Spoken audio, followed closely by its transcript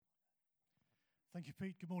Thank you,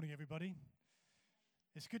 Pete. Good morning, everybody.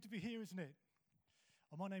 It's good to be here, isn't it?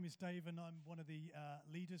 Well, my name is Dave, and I'm one of the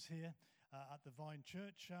leaders here at the Vine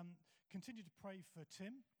Church. Continue to pray for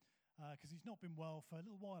Tim, because he's not been well for a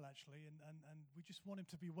little while, actually, and we just want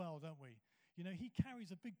him to be well, don't we? You know, he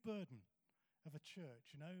carries a big burden of a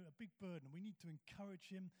church, a big burden. We need to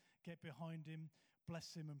encourage him, get behind him,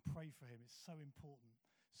 bless him, and pray for him. It's so important.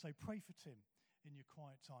 So pray for Tim in your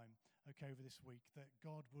quiet time, over this week, that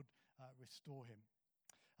God would restore him.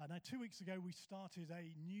 Now, 2 weeks ago, we started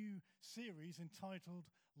a new series entitled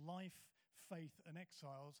Life, Faith and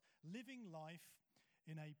Exiles, Living Life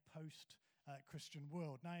in a Post-Christian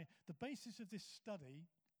World. Now, the basis of this study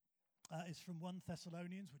is from 1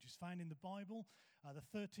 Thessalonians, which is found in the Bible,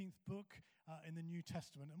 the 13th book in the New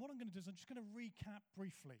Testament. And what I'm going to do is I'm just going to recap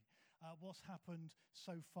briefly what's happened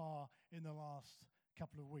so far in the last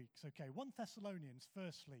couple of weeks. 1 Thessalonians,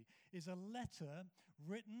 firstly, is a letter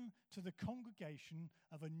written to the congregation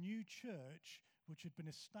of a new church which had been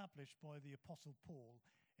established by the Apostle Paul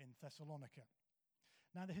in Thessalonica.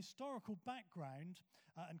 Now, the historical background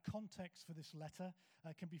and context for this letter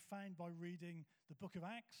can be found by reading the book of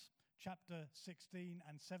Acts, chapter 16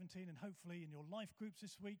 and 17, and hopefully in your life groups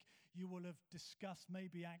this week, you will have discussed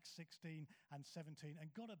maybe Acts 16 and 17 and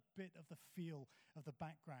got a bit of the feel of the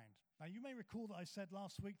background. Now, you may recall that I said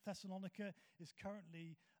last week Thessalonica is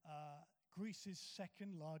currently Greece's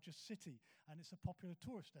second largest city, and it's a popular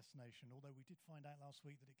tourist destination, although we did find out last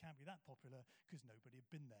week that it can't be that popular because nobody had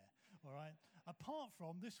been there, all right? Apart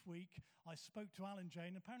from this week, I spoke to Alan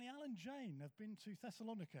Jane. Apparently, Alan Jane have been to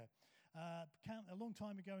Thessalonica a long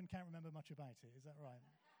time ago and can't remember much about it. Is that right?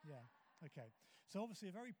 Yeah, okay. So obviously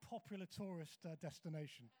a very popular tourist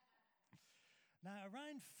destination. Now,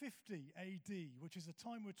 around 50 AD, which is the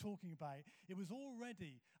time we're talking about, it was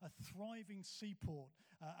already a thriving seaport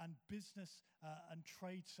and business and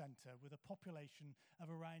trade center with a population of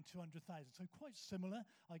around 200,000. So quite similar,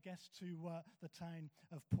 I guess, to the town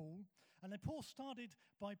of Paul. And then Paul started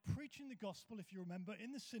by preaching the gospel, if you remember,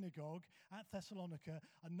 in the synagogue at Thessalonica.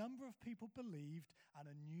 A number of people believed and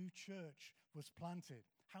a new church was planted.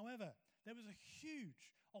 However, there was a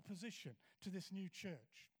huge opposition to this new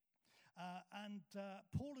church.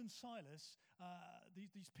 Paul and Silas,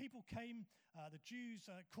 these people came, the Jews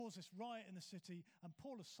caused this riot in the city, and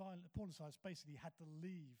Paul and Silas basically had to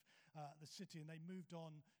leave the city, and they moved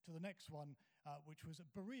on to the next one, which was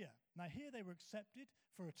at Berea. Now, here they were accepted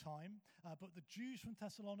for a time, but the Jews from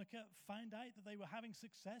Thessalonica found out that they were having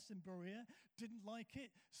success in Berea, didn't like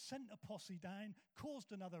it, sent a posse down,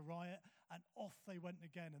 caused another riot, and off they went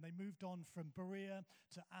again. And they moved on from Berea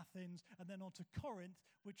to Athens, and then on to Corinth,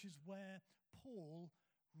 which is where Paul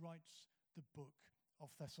writes the book of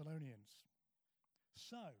Thessalonians.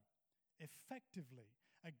 So, effectively,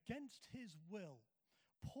 against his will,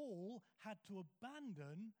 Paul had to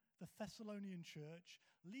abandon the Thessalonian church,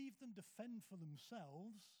 leave them to fend for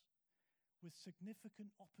themselves with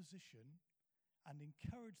significant opposition, and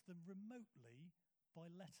encourage them remotely by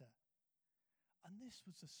letter. And this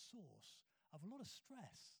was the source of a lot of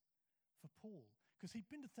stress for Paul, because he'd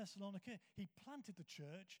been to Thessalonica, he planted the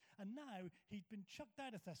church, and now he'd been chucked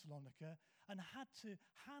out of Thessalonica and had to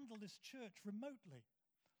handle this church remotely,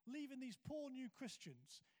 leaving these poor new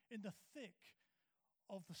Christians in the thick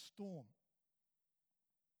of the storm.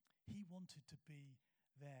 He wanted to be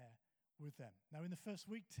there with them. Now, in the first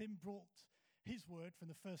week, Tim brought his word from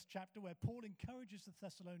the first chapter, where Paul encourages the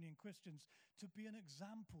Thessalonian Christians to be an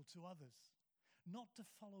example to others, not to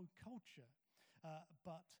follow culture,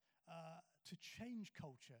 but to change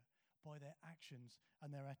culture by their actions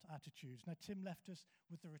and their attitudes. Now, Tim left us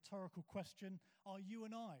with the rhetorical question, are you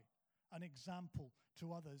and I an example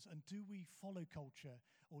to others? And do we follow culture,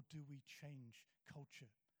 or do we change culture?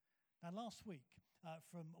 Now, last week,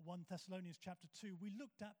 from 1 Thessalonians chapter 2, we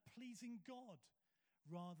looked at pleasing God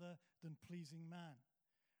rather than pleasing man.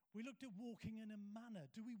 We looked at walking in a manner.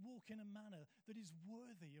 Do we walk in a manner that is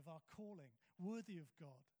worthy of our calling, worthy of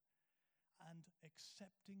God? And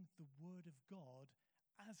accepting the word of God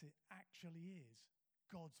as it actually is,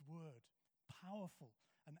 God's word, powerful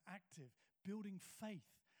and active, building faith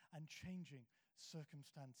and changing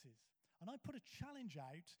circumstances. And I put a challenge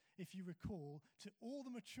out, if you recall, to all the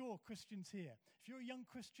mature Christians here. If you're a young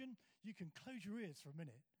Christian, you can close your ears for a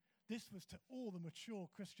minute. This was to all the mature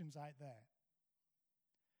Christians out there.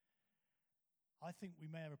 I think we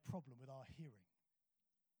may have a problem with our hearing.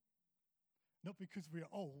 Not because we're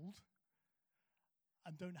old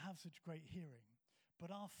and don't have such great hearing, but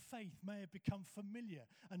our faith may have become familiar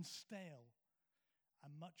and stale, and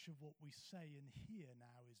much of what we say and hear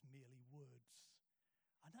now is merely words.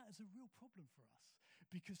 And that is a real problem for us,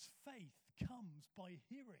 because faith comes by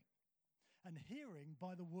hearing, and hearing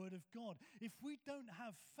by the word of God. If we don't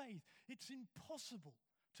have faith, it's impossible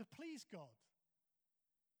to please God.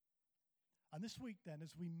 And this week then,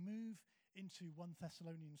 as we move into 1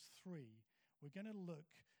 Thessalonians 3, we're going to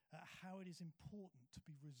look at how it is important to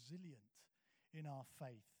be resilient in our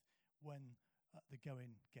faith when the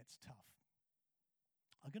going gets tough.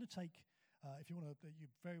 I'm going to take, if you want to,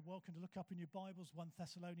 you're very welcome to look up in your Bibles 1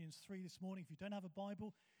 Thessalonians 3 this morning. If you don't have a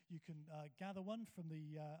Bible, you can gather one from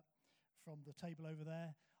the table over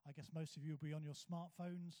there. I guess most of you will be on your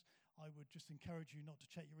smartphones. I would just encourage you not to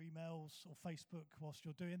check your emails or Facebook whilst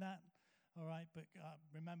you're doing that. All right, but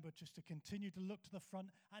remember just to continue to look to the front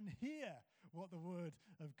and hear what the Word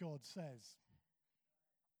of God says.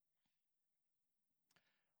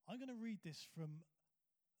 I'm going to read this from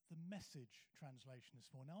the Message translation this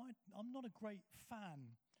morning. Now, I'm not a great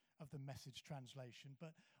fan of the Message translation,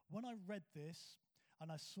 but when I read this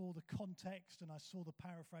and I saw the context and I saw the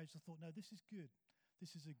paraphrase, I thought, no, this is good.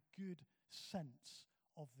 This is a good sense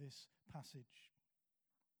of this passage.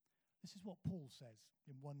 This is what Paul says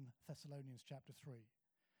in 1 Thessalonians chapter 3.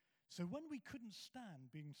 So when we couldn't stand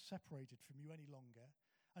being separated from you any longer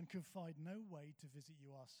and could find no way to visit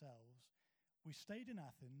you ourselves, we stayed in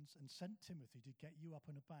Athens and sent Timothy to get you up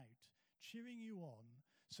and about, cheering you on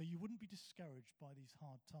so you wouldn't be discouraged by these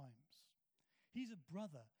hard times. He's a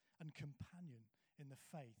brother and companion in the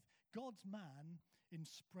faith, God's man in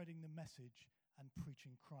spreading the message and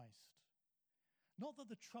preaching Christ. Not that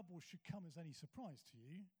the trouble should come as any surprise to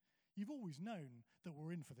you. You've always known that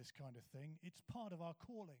we're in for this kind of thing. It's part of our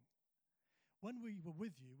calling. When we were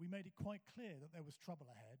with you, we made it quite clear that there was trouble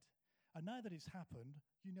ahead. And now that it's happened,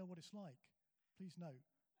 you know what it's like. Please note,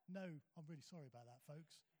 no, I'm really sorry about that,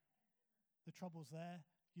 folks. The trouble's there.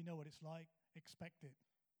 You know what it's like. Expect it.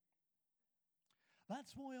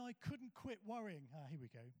 That's why I couldn't quit worrying. Here we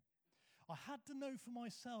go. I had to know for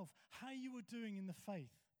myself how you were doing in the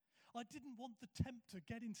faith. I didn't want the tempter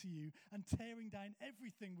getting to you and tearing down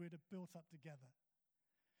everything we'd have built up together.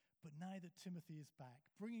 But now that Timothy is back,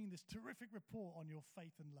 bringing this terrific report on your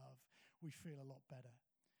faith and love, we feel a lot better.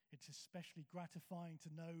 It's especially gratifying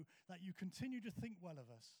to know that you continue to think well of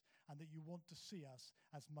us and that you want to see us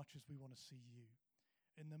as much as we want to see you.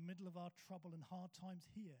 In the middle of our trouble and hard times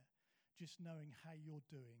here, just knowing how you're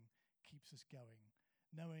doing keeps us going.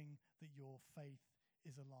 Knowing that your faith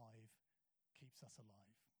is alive keeps us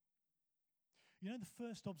alive. You know, the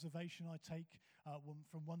first observation I take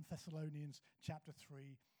from 1 Thessalonians chapter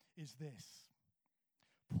 3 is this.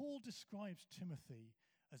 Paul describes Timothy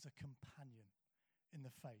as a companion in the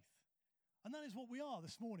faith. And that is what we are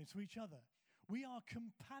this morning to each other. We are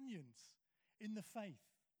companions in the faith.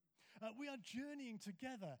 We are journeying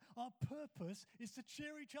together. Our purpose is to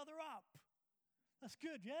cheer each other up. That's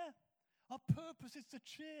good, yeah? Our purpose is to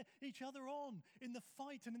cheer each other on in the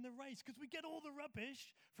fight and in the race because we get all the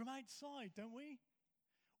rubbish from outside, don't we?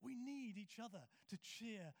 We need each other to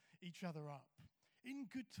cheer each other up in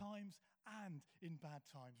good times and in bad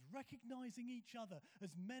times, recognizing each other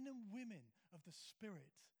as men and women of the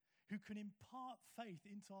Spirit who can impart faith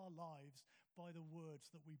into our lives by the words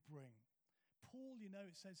that we bring. Paul, you know,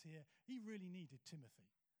 it says here, he really needed Timothy.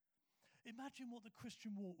 Imagine what the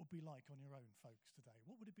Christian walk would be like on your own, folks, today.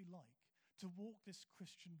 What would it be like to walk this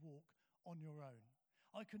Christian walk on your own?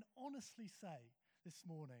 I can honestly say this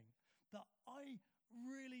morning that I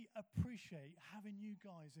really appreciate having you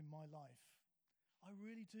guys in my life. I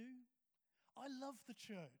really do. I love the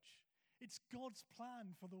church. It's God's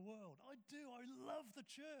plan for the world. I do. I love the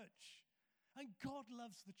church. And God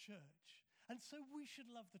loves the church. And so we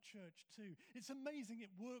should love the church too. It's amazing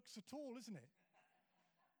it works at all, isn't it?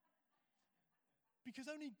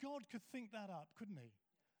 Because only God could think that up, couldn't he?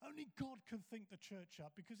 Only God could think the church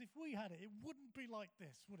up. Because if we had it, it wouldn't be like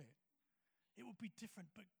this, would it? It would be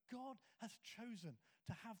different. But God has chosen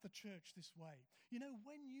to have the church this way. You know,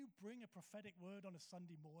 when you bring a prophetic word on a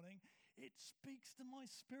Sunday morning, it speaks to my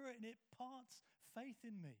spirit and it imparts faith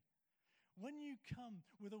in me. When you come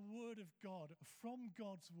with a word of God from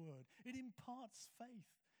God's word, it imparts faith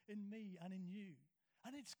in me and in you.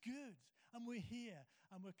 And it's good. And we're here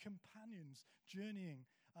and we're companions journeying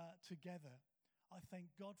together. I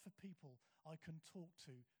thank God for people I can talk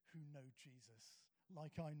to who know Jesus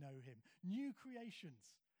like I know him. New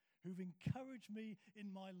creations who've encouraged me in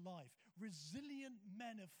my life. Resilient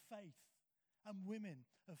men of faith and women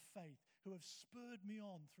of faith who have spurred me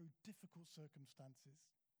on through difficult circumstances.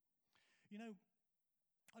 You know,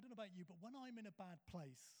 I don't know about you, but when I'm in a bad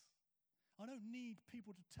place, I don't need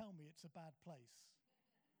people to tell me it's a bad place.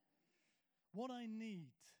 What I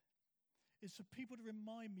need is for people to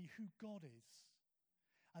remind me who God is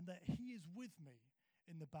and that he is with me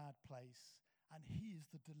in the bad place and he is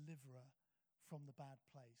the deliverer from the bad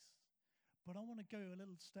place. But I want to go a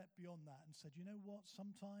little step beyond that and said, you know what?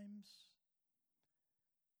 Sometimes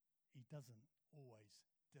he doesn't always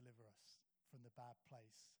deliver us from the bad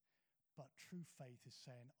place. But true faith is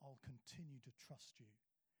saying, I'll continue to trust you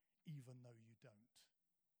even though you don't.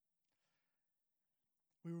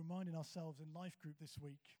 We're reminding ourselves in Life Group this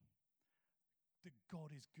week that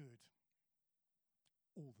God is good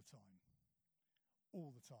all the time.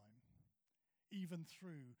 All the time. Even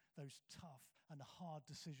through those tough and hard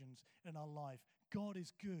decisions in our life, God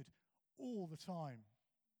is good all the time.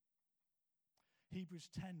 Hebrews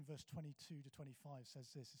 10 verse 22 to 25 says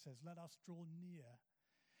this. It says, let us draw near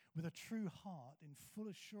with a true heart in full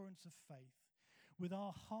assurance of faith, with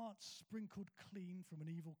our hearts sprinkled clean from an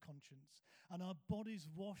evil conscience and our bodies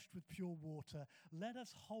washed with pure water. Let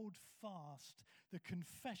us hold fast the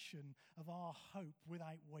confession of our hope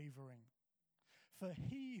without wavering. For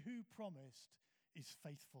he who promised is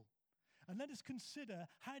faithful. And let us consider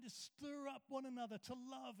how to stir up one another to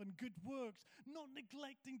love and good works, not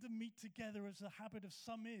neglecting to meet together as the habit of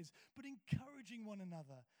some is, but encouraging one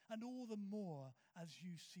another, and all the more as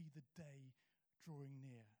you see the day drawing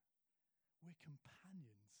near. We're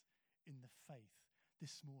companions in the faith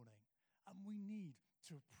this morning, and we need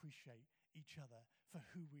to appreciate each other for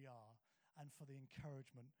who we are and for the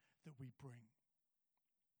encouragement that we bring.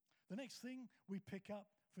 The next thing we pick up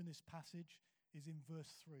from this passage is in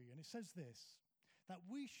verse 3, and it says this, that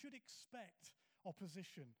we should expect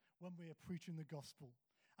opposition when we are preaching the gospel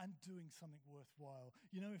and doing something worthwhile.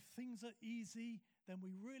 You know, if things are easy, then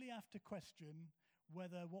we really have to question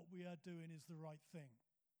whether what we are doing is the right thing.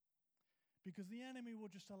 Because the enemy will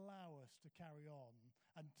just allow us to carry on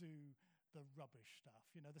and do the rubbish stuff,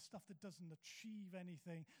 you know, the stuff that doesn't achieve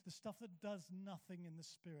anything, the stuff that does nothing in the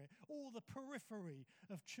spirit, or the periphery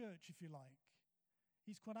of church, if you like.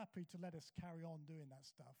 He's quite happy to let us carry on doing that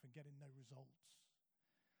stuff and getting no results.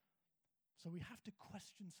 So we have to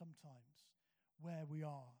question sometimes where we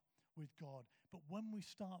are with God. But when we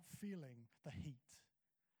start feeling the heat,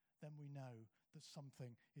 then we know that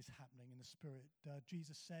something is happening in the spirit.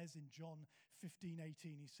 Jesus says in John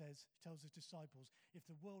 15:18, he tells his disciples, if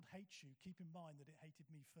the world hates you, keep in mind that it hated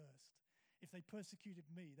me first. If they persecuted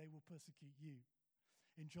me, they will persecute you.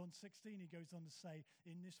 In John 16, he goes on to say,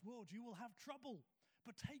 in this world you will have trouble,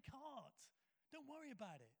 but take heart. Don't worry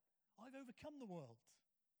about it. I've overcome the world.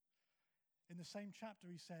 In the same chapter,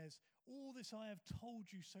 he says, all this I have told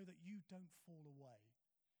you so that you don't fall away.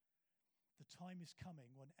 The time is coming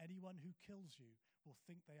when anyone who kills you will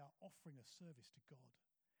think they are offering a service to God.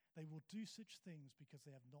 They will do such things because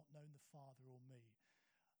they have not known the Father or me.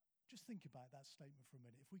 Just think about that statement for a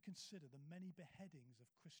minute. If we consider the many beheadings of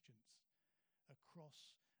Christians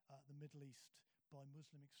across the Middle East by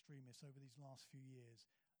Muslim extremists over these last few years,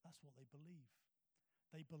 that's what they believe.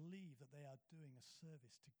 They believe that they are doing a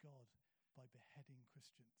service to God by beheading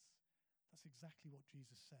Christians. That's exactly what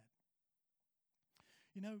Jesus said.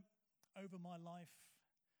 You know, over my life,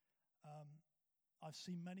 I've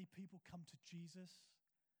seen many people come to Jesus,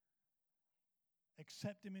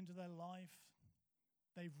 accept him into their life.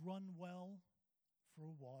 They've run well for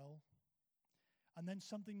a while. And then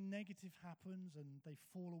something negative happens and they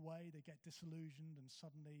fall away, they get disillusioned, and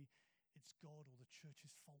suddenly it's God or the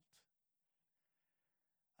church's fault.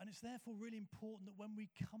 And it's therefore really important that when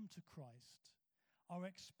we come to Christ, our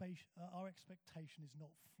expectation is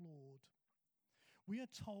not flawed. We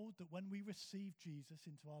are told that when we receive Jesus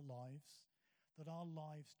into our lives, that our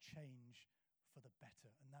lives change for the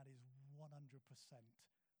better. And that is 100%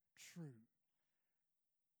 true.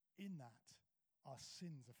 In that, our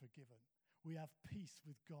sins are forgiven. We have peace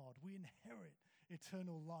with God. We inherit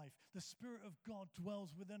eternal life. The Spirit of God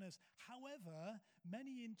dwells within us. However,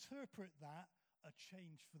 many interpret that a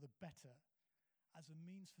change for the better as a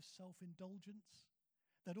means for self-indulgence.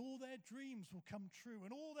 That all their dreams will come true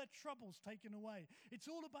and all their troubles taken away. It's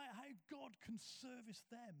all about how God can service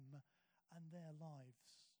them and their lives.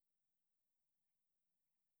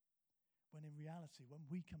 When in reality, when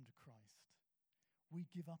we come to Christ, we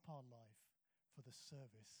give up our life for the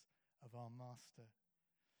service of our Master.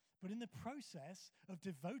 But in the process of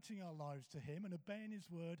devoting our lives to him and obeying his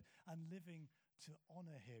word and living to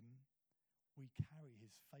honor him, we carry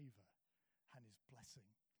his favor and his blessing,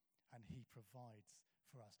 and he provides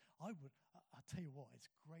for us. I'll tell you what,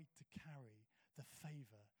 it's great to carry the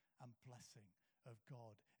favor and blessing of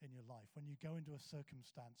God in your life. When you go into a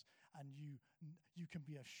circumstance and you can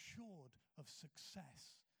be assured of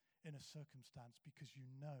success in a circumstance because you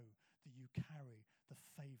know that you carry the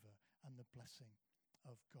favor and the blessing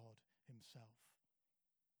of God himself.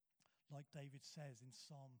 Like David says in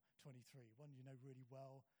Psalm 23, one you know really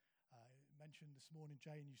well, mentioned this morning,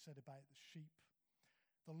 Jane, you said about the sheep.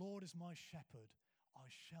 The Lord is my shepherd. I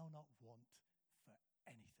shall not want for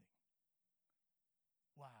anything.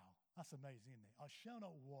 Wow, that's amazing, isn't it? I shall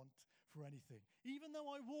not want for anything. Even though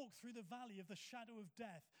I walk through the valley of the shadow of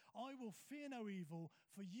death, I will fear no evil,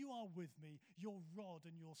 for you are with me. Your rod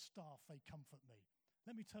and your staff, they comfort me.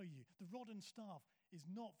 Let me tell you, the rod and staff is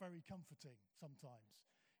not very comforting sometimes,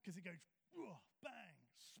 because it goes bang,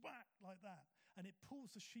 smack like that, and it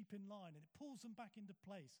pulls the sheep in line and it pulls them back into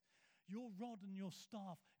place. Your rod and your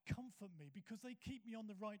staff comfort me because they keep me on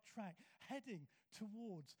the right track, heading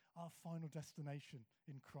towards our final destination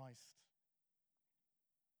in Christ.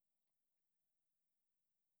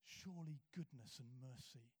 Surely goodness and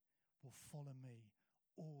mercy will follow me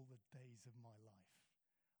all the days of my life,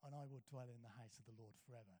 and I will dwell in the house of the Lord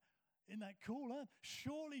forever. Isn't that cool, huh?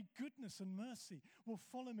 Surely goodness and mercy will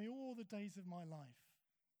follow me all the days of my life.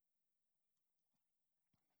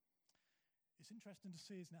 It's interesting to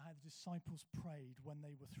see, isn't it, how the disciples prayed when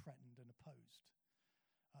they were threatened and opposed.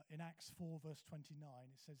 In Acts 4, verse 29,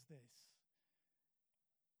 it says this: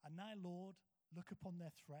 "And now, Lord, look upon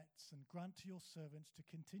their threats and grant to your servants to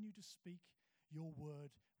continue to speak your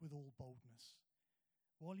word with all boldness.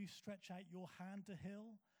 While you stretch out your hand to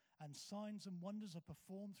heal, and signs and wonders are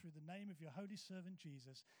performed through the name of your holy servant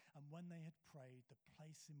Jesus." And when they had prayed, the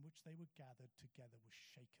place in which they were gathered together was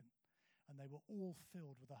shaken, and they were all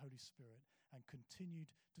filled with the Holy Spirit and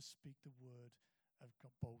continued to speak the word of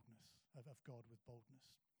God with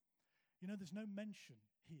boldness. You know, there's no mention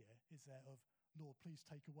here, is there, of, Lord, please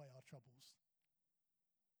take away our troubles.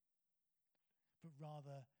 But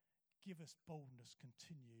rather, give us boldness to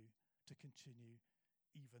continue,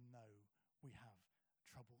 even though we have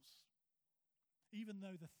troubles. Even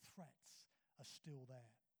though the threats are still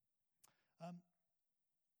there.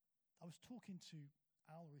 I was talking to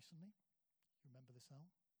Al recently. You remember this,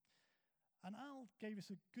 Al? And Al gave us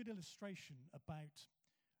a good illustration about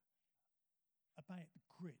the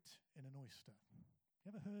grit in an oyster. You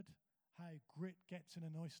ever heard how grit gets in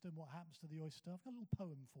an oyster and what happens to the oyster? I've got a little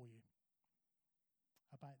poem for you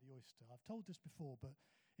about the oyster. I've told this before, but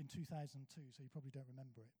in 2002, so you probably don't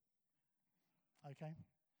remember it. Okay?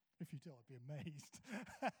 If you do, I'd be amazed.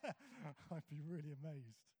 I'd be really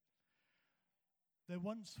amazed. There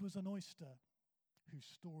once was an oyster whose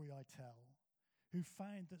story I tell, who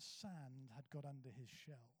found that sand had got under his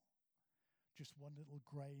shell. Just one little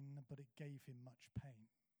grain, but it gave him much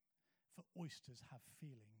pain. For oysters have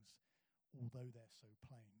feelings, although they're so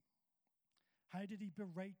plain. How did he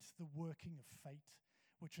berate the working of fate,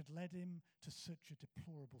 which had led him to such a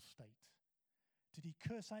deplorable state? Did he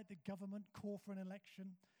curse out the government, call for an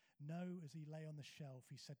election? No, as he lay on the shelf,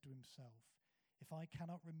 he said to himself, if I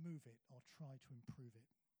cannot remove it, I'll try to improve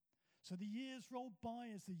it. So the years rolled by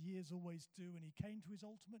as the years always do, and he came to his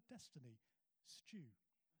ultimate destiny, stew.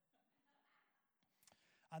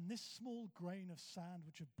 And this small grain of sand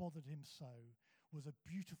which had bothered him so was a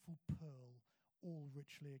beautiful pearl, all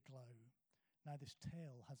richly aglow. Now this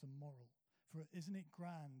tale has a moral, for isn't it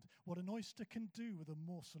grand what an oyster can do with a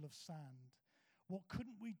morsel of sand? What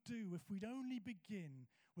couldn't we do if we'd only begin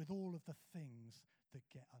with all of the things that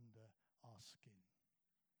get under our skin?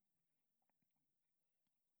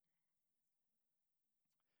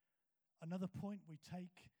 Another point we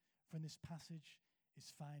take from this passage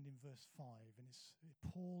is found in verse 5, and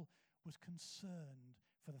Paul was concerned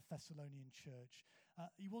for the Thessalonian church.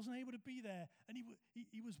 He wasn't able to be there, and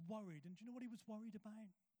he was worried. And do you know what he was worried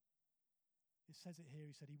about? It says it here.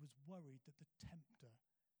 He said he was worried that the tempter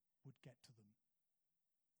would get to them.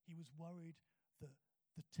 He was worried that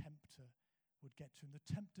the tempter would get to him.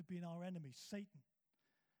 The tempter being our enemy, Satan.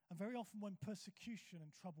 And very often when persecution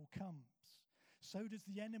and trouble comes, so does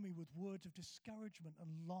the enemy with words of discouragement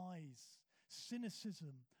and lies,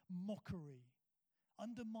 cynicism, mockery,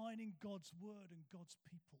 undermining God's word and God's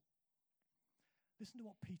people. Listen to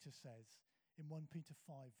what Peter says in 1 Peter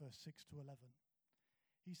 5, verse 6 to 11.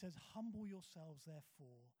 He says, humble yourselves,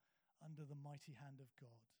 therefore, under the mighty hand of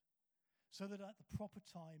God, so that at the proper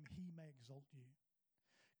time he may exalt you,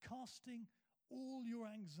 casting all your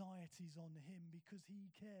anxieties on him because he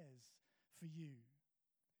cares for you.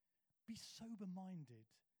 Be sober-minded.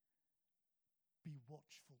 Be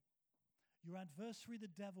watchful. Your adversary, the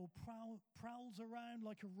devil, prowls around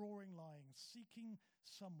like a roaring lion, seeking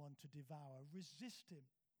someone to devour. Resist him,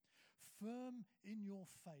 firm in your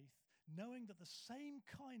faith, knowing that the same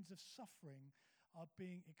kinds of suffering are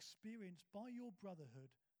being experienced by your brotherhood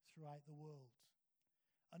throughout the world.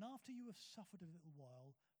 And after you have suffered a little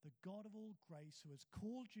while, the God of all grace, who has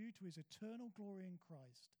called you to his eternal glory in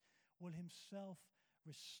Christ, will himself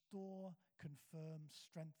restore, confirm,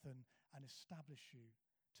 strengthen, and establish you.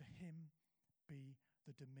 To him be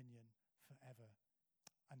the dominion forever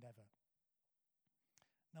and ever.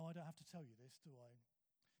 Now, I don't have to tell you this, do I?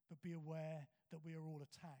 But be aware that we are all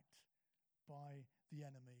attacked by the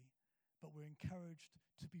enemy, but we're encouraged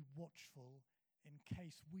to be watchful in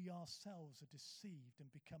case we ourselves are deceived and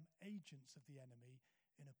become agents of the enemy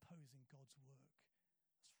in opposing God's work.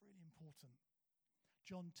 That's really important.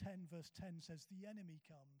 John 10 verse 10 says, the enemy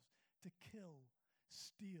comes to kill,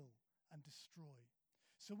 steal, and destroy.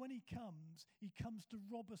 So when he comes to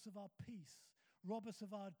rob us of our peace, rob us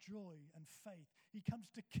of our joy and faith. He comes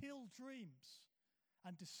to kill dreams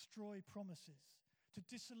and destroy promises, to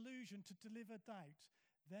disillusion, to deliver doubt,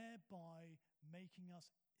 thereby making us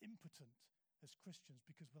impotent as Christians,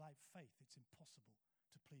 because without faith it's impossible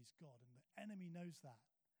to please God. And the enemy knows that.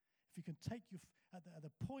 If he can take you at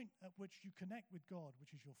the point at which you connect with God,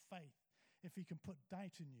 which is your faith, if he can put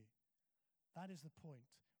doubt in you, that is the point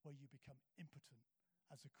where you become impotent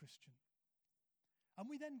as a Christian. And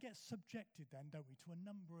we then get subjected then, don't we, to a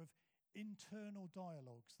number of internal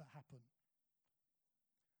dialogues that happen.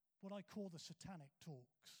 What I call the satanic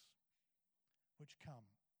talks, which come.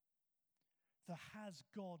 The has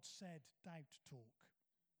God said doubt talk.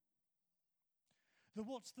 The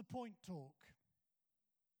what's the point talk.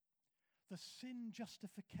 The sin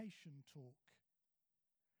justification talk.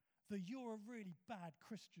 The you're a really bad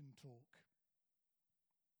Christian talk.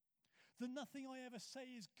 The nothing I ever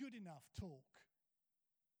say is good enough talk.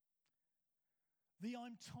 The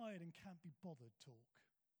I'm tired and can't be bothered talk.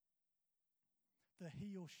 The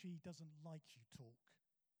he or she doesn't like you talk.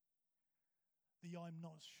 The I'm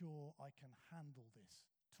not sure I can handle this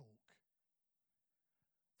talk.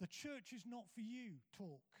 The church is not for you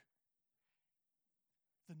talk.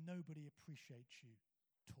 The nobody appreciates you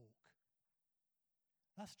talk.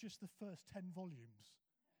 That's just the first 10 volumes,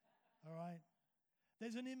 all right?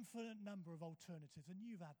 There's an infinite number of alternatives, and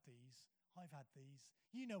you've had these, I've had these.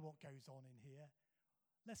 You know what goes on in here.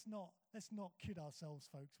 Let's not kid ourselves,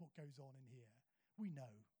 folks, what goes on in here. We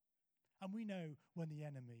know. And we know when the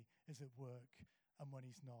enemy is at work and when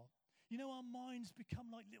he's not. You know, our minds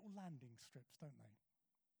become like little landing strips, don't they?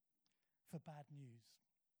 For bad news.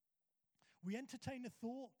 We entertain a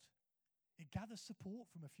thought. It gathers support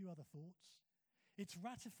from a few other thoughts. It's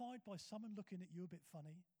ratified by someone looking at you a bit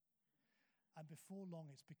funny. And before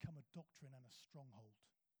long, it's become a doctrine and a stronghold.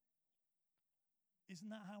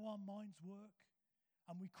 Isn't that how our minds work?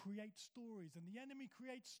 And we create stories, and the enemy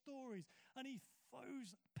creates stories, and he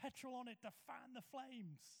throws petrol on it to fan the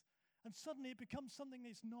flames. And suddenly it becomes something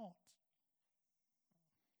it's not.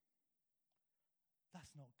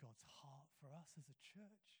 That's not God's heart for us as a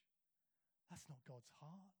church. That's not God's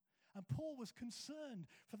heart. And Paul was concerned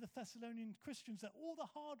for the Thessalonian Christians that all the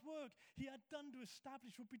hard work he had done to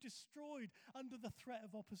establish would be destroyed under the threat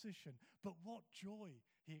of opposition. But what joy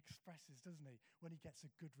he expresses, doesn't he, when he gets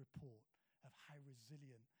a good report of how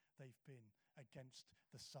resilient they've been against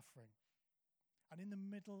the suffering. And in the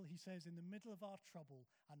middle, he says, in the middle of our trouble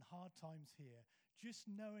and hard times here, just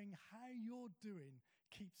knowing how you're doing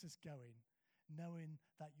keeps us going. Knowing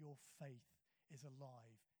that your faith is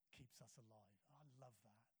alive keeps us alive. I love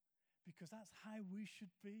that. Because that's how we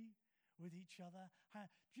should be with each other. How,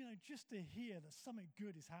 just to hear that something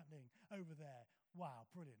good is happening over there. Wow,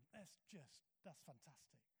 brilliant. That's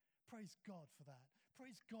fantastic. Praise God for that.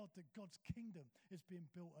 Praise God that God's kingdom is being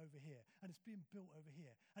built over here, and it's being built over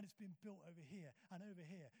here, and it's being built over here and over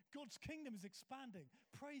here. God's kingdom is expanding.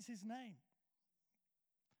 Praise his name.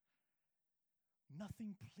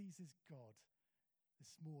 Nothing pleases God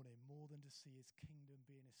this morning more than to see his kingdom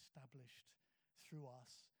being established through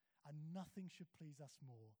us, and nothing should please us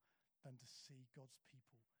more than to see God's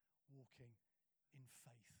people walking in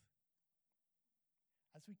faith.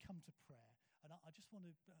 As we come to prayer, and I just want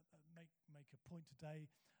to make a point today.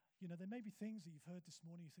 There may be things that you've heard this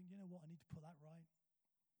morning. You think, you know what, I need to put that right.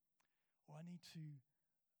 Or I need to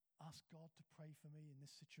ask God to pray for me in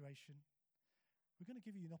this situation. We're going to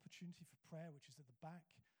give you an opportunity for prayer, which is at the back.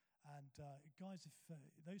 And guys, if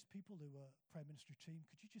those people who are prayer ministry team,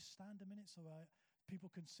 could you just stand a minute so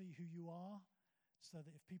people can see who you are, so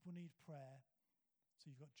that if people need prayer, so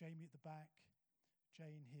you've got Jamie at the back,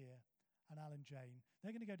 Jane here, and Alan Jane.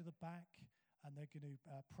 They're going to go to the back and they're going to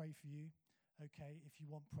pray for you, okay, if you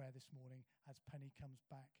want prayer this morning as Penny comes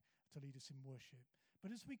back to lead us in worship.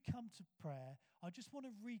 But as we come to prayer, I just want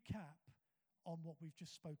to recap on what we've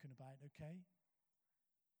just spoken about, okay?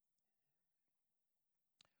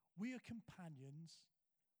 We are companions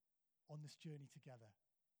on this journey together.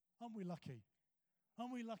 Aren't we lucky?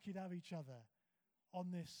 Aren't we lucky to have each other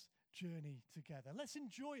on this journey together? Let's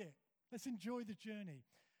enjoy it. Let's enjoy the journey.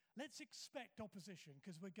 Let's expect opposition,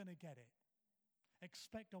 because we're going to get it.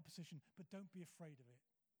 expect opposition, but don't be afraid of it.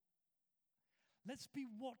 Let's be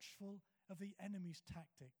watchful of the enemy's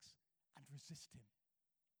tactics and resist him.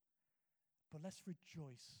 But let's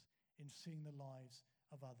rejoice in seeing the lives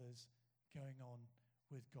of others going on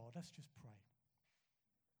with God. Let's just pray.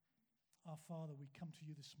 Our Father, we come to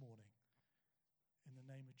you this morning in the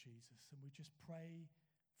name of Jesus, and we just pray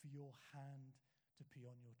for your hand to be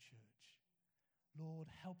on your church. Lord,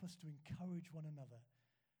 help us to encourage one another,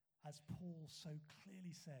 as Paul so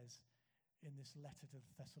clearly says in this letter to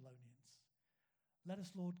the Thessalonians. Let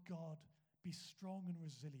us, Lord God, be strong and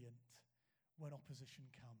resilient when opposition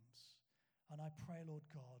comes. And I pray, Lord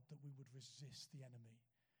God, that we would resist the enemy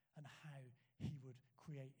and how he would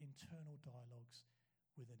create internal dialogues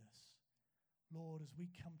within us. Lord, as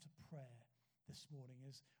we come to prayer this morning,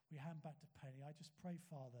 as we hand back to Penny, I just pray,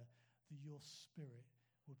 Father, that your Spirit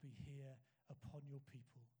would be here upon your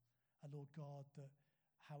people. And Lord God, that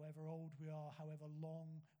however old we are, however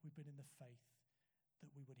long we've been in the faith,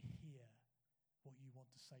 that we would hear what you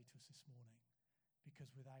want to say to us this morning.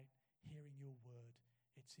 Because without hearing your word,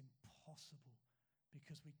 it's impossible,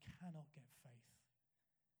 because we cannot get faith.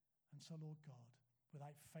 And so, Lord God,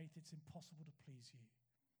 without faith, it's impossible to please you.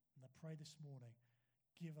 And I pray this morning,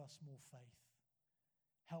 give us more faith.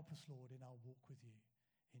 Help us, Lord, in our walk with you.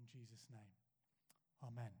 In Jesus' name,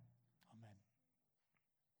 amen.